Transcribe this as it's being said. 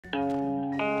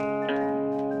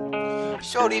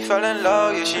Shorty fell in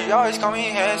love, yeah, she always call me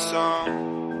handsome.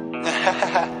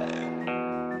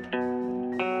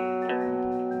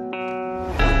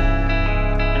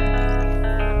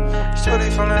 Shorty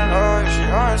fell in love, yeah, she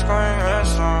always call me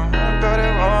handsome.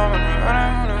 Better woman,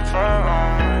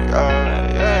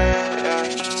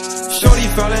 Shorty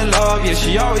fell in love, yeah,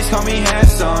 she always call me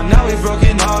handsome. Now we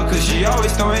broken up, cause she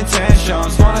always throwing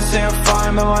tantrums. Wanna say I'm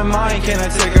fine, but my mind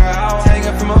cannot take her out.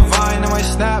 Hanging from a vine, and my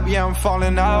snap, yeah, I'm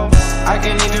falling out. I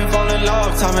can't even fall in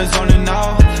love, time is running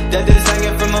out. That is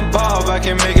hanging from above, I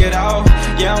can make it out.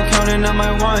 Yeah, I'm counting on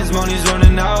my ones, money's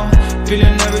running out.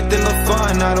 Feeling everything but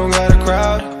fun, I don't got a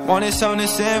crowd. Wanted something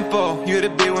simple, you to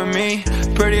be with me.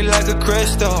 Pretty like a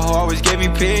crystal, always gave me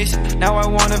peace. Now I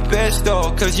want a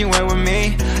pistol, cause you ain't with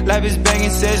me. Life is banging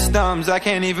systems, I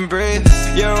can't even breathe.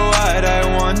 You're what I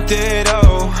wanted,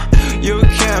 oh. You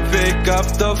can't pick up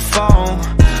the phone.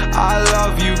 I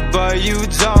love you, but you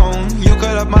don't. You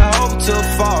cut up my hope to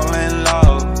fall in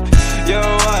love. You're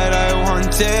what I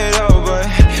wanted, oh, but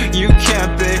you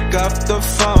can't pick up the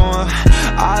phone.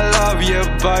 I love you,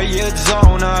 but you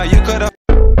don't. You could have.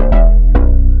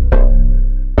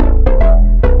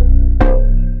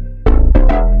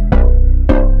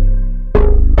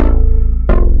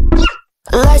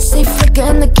 Lights stay flicker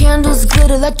and the candles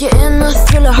glitter like you're in a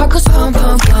thriller. Heart goes pum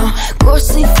pum pum.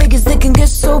 Ghostly figures, they can get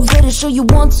so bitter. Show you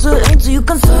want to until you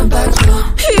can turn back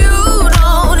down. You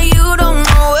don't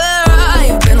know where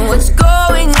I've been. What's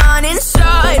going on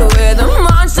inside? Where the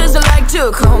monsters like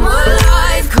to come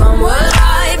alive, come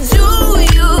alive. Do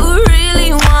you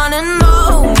really wanna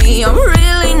know me? I'm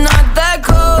really not that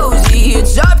cozy.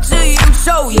 It's up to you,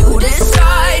 so you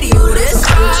decide, you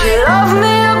decide. Would you love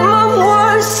me up my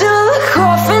words till the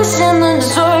coffin's in the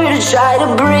dirt? Try to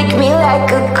break me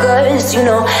like a curse, you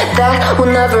know that will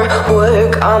never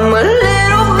work. I'm a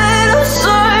little bit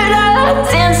absurd, I like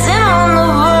dancing on the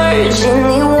verge.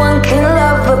 Anyone can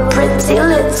love a pretty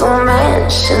little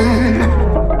mansion,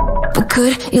 but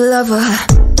could you love a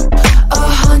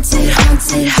haunted,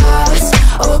 haunted house?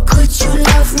 Or could you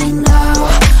love me now?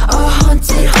 A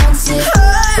haunted, haunted,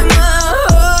 I'm a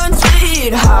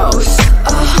haunted house.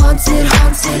 A haunted,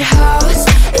 haunted house.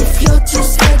 If you're too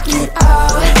scared, get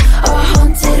out. A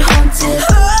haunted, haunted,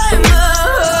 I'm a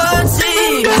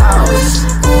haunted house.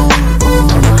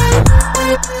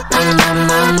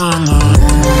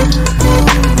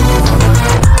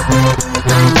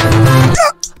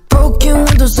 Broken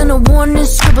windows and a warning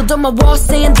scribbled on my wall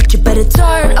saying that you better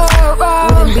turn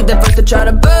around. Wouldn't be the first to try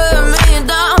to burn me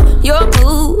down. Your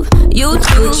move, you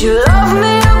do. Would you love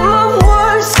me up my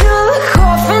words till the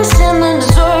coffin's in the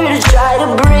dirt? Try to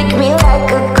break me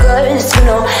like a curse, you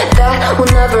know that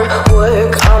will never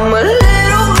work. I'm a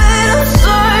little bit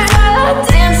absurd, I like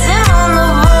dancing on the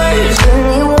verge.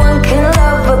 Anyone can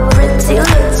love a pretty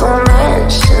little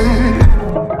mansion,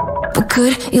 but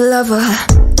could you love a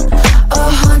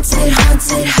haunted,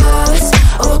 haunted house?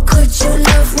 Or could you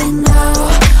love me now?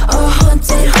 A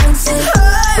haunted, haunted,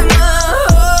 I'm a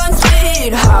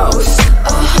haunted house.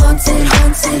 A haunted,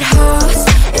 haunted house.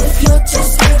 If you're too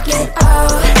scared, get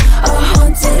out. A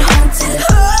haunted, haunted,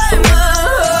 I'm a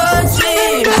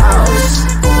haunted house.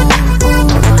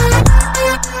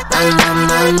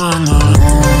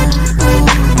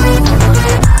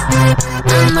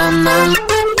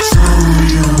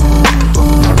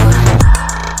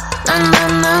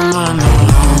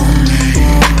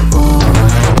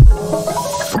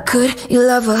 Could you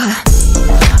love a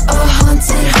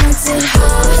haunted, haunted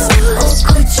house? Or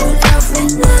could you love me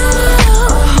now?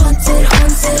 A haunted,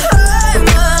 haunted, I'm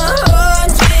a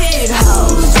haunted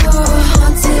house. A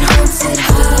haunted, haunted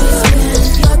house.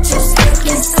 If you're too scared,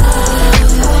 get out.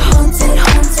 A haunted,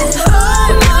 haunted,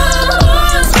 I'm a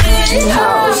haunted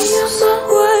house. Use my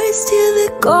words till the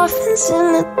coffin's in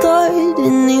the dirt.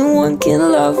 Anyone can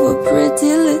love a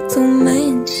pretty little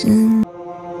mansion.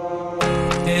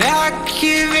 I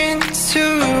give in to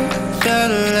the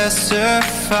lesser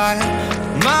fight.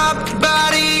 My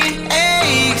body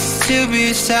aches to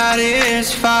be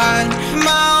satisfied.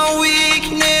 My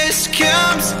weakness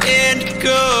comes and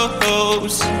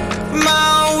goes.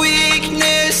 My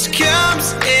weakness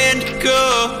comes and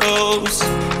goes.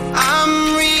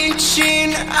 I'm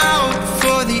reaching out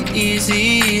for the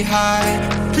easy high.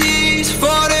 Please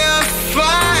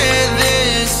fortify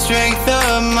this strength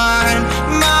of mine.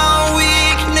 My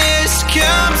weakness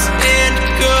comes and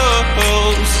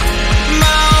goes.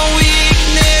 My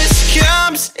weakness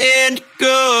comes and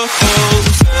goes.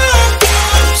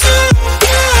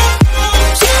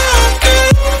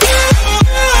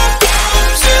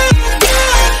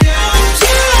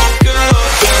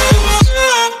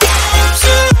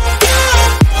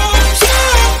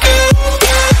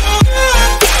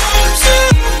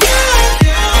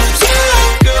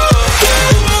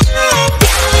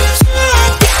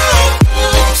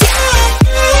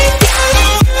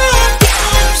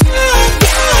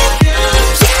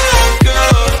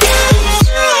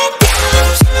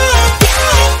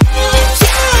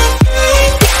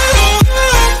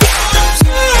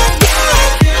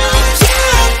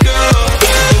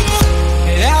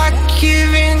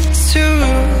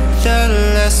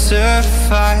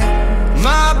 fight.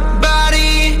 My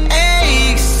body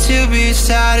aches to be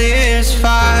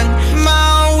satisfied.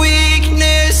 My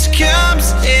weakness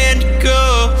comes and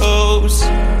goes.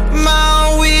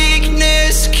 My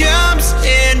weakness comes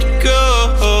and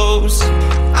goes.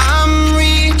 I'm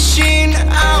reaching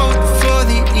out for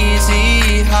the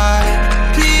easy high.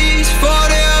 Please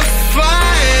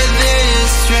fortify this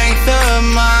strength of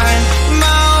mine.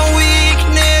 My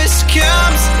weakness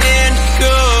comes and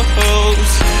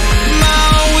goes.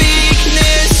 My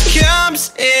weakness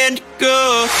comes and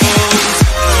goes.